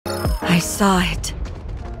I saw it.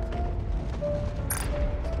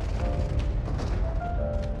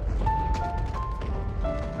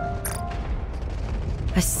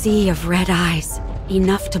 A sea of red eyes,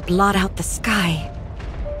 enough to blot out the sky.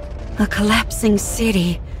 A collapsing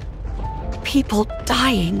city. People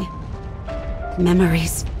dying.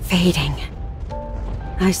 Memories fading.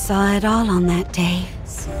 I saw it all on that day.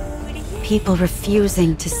 People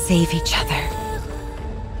refusing to save each other.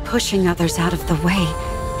 Pushing others out of the way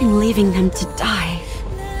and leaving them to die.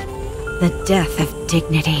 The death of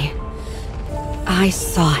dignity. I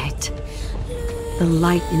saw it. The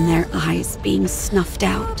light in their eyes being snuffed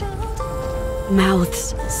out.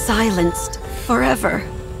 Mouths silenced forever.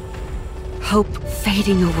 Hope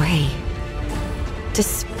fading away.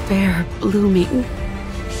 Despair blooming.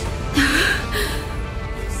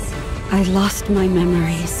 I lost my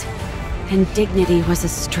memories, and dignity was a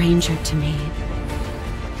stranger to me.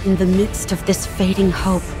 In the midst of this fading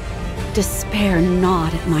hope, despair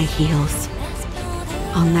gnawed at my heels.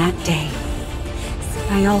 On that day,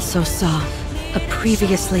 I also saw a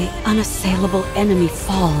previously unassailable enemy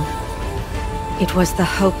fall. It was the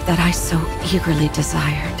hope that I so eagerly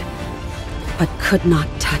desired, but could not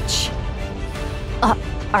touch.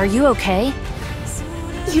 Are you okay?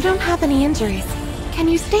 You don't have any injuries. Can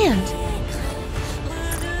you stand?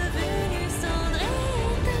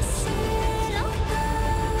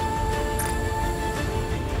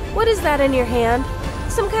 What is that in your hand?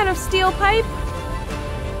 Some kind of steel pipe?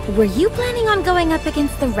 Were you planning on going up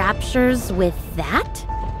against the Raptures with that?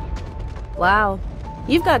 Wow,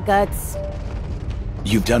 you've got guts.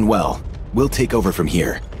 You've done well. We'll take over from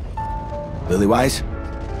here. Lilywise,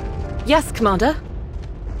 Yes, Commander.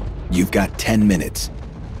 you've got 10 minutes.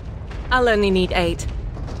 I'll only need 8.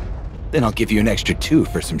 Then I'll give you an extra 2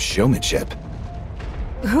 for some showmanship.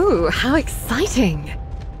 Ooh, how exciting!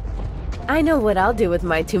 I know what I'll do with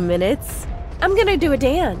my 2 minutes. I'm gonna do a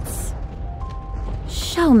dance.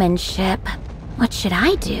 Showmanship. What should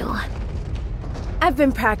I do? I've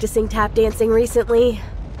been practicing tap dancing recently.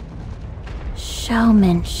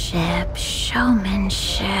 Showmanship,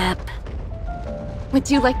 showmanship. Would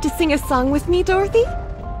you like to sing a song with me, Dorothy?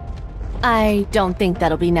 I don't think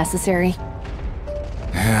that'll be necessary.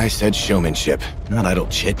 I said showmanship, not idle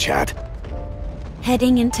chit-chat.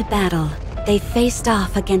 Heading into battle, they faced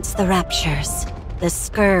off against the Raptures, the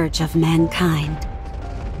scourge of mankind.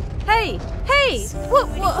 Hey! Hey!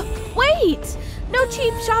 Wait! No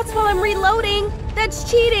cheap shots while I'm reloading! That's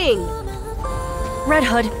cheating! Red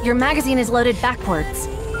Hood, your magazine is loaded backwards.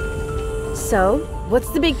 So,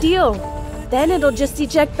 what's the big deal? Then it'll just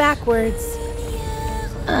eject backwards.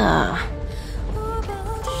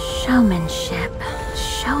 Showmanship,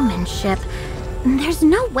 showmanship. There's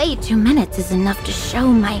no way 2 minutes is enough to show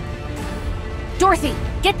my... Dorothy,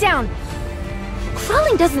 get down!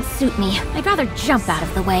 Crawling doesn't suit me. I'd rather jump out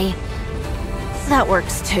of the way. That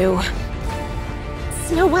works too.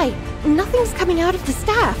 Snow White, nothing's coming out of the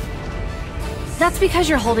staff. That's because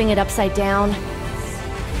you're holding it upside down.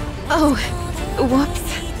 Oh, whoops.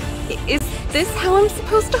 Is this how I'm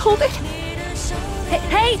supposed to hold it?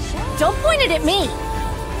 Hey, don't point it at me!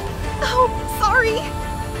 Oh, sorry.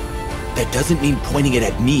 That doesn't mean pointing it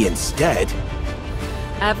at me instead.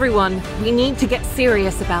 Everyone, we need to get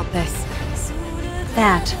serious about this.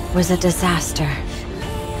 That was a disaster.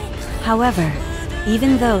 However,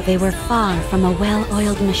 even though they were far from a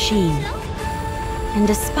well-oiled machine, and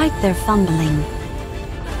despite their fumbling,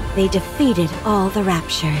 they defeated all the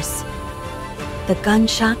Raptures. The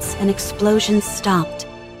gunshots and explosions stopped,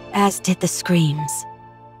 as did the screams.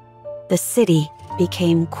 The city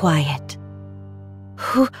became quiet.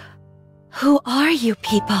 Who are you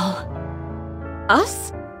people?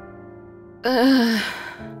 Us?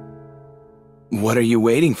 What are you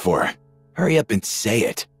waiting for? Hurry up and say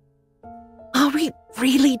it. Are we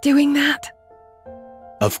really doing that?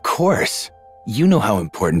 Of course. You know how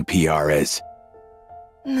important PR is.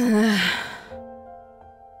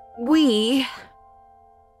 We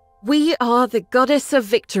are the Goddess of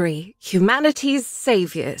Victory, humanity's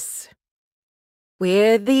saviors.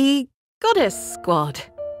 We're the Goddess Squad.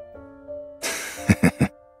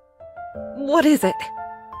 What is it?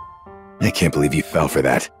 I can't believe you fell for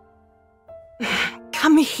that.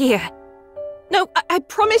 Come here. No, I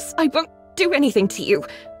promise I won't do anything to you.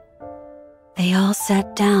 They all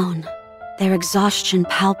sat down, their exhaustion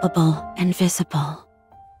palpable and visible.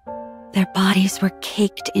 Their bodies were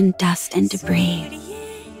caked in dust and debris.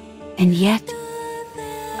 And yet,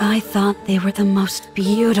 I thought they were the most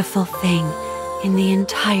beautiful thing in the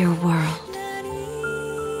entire world.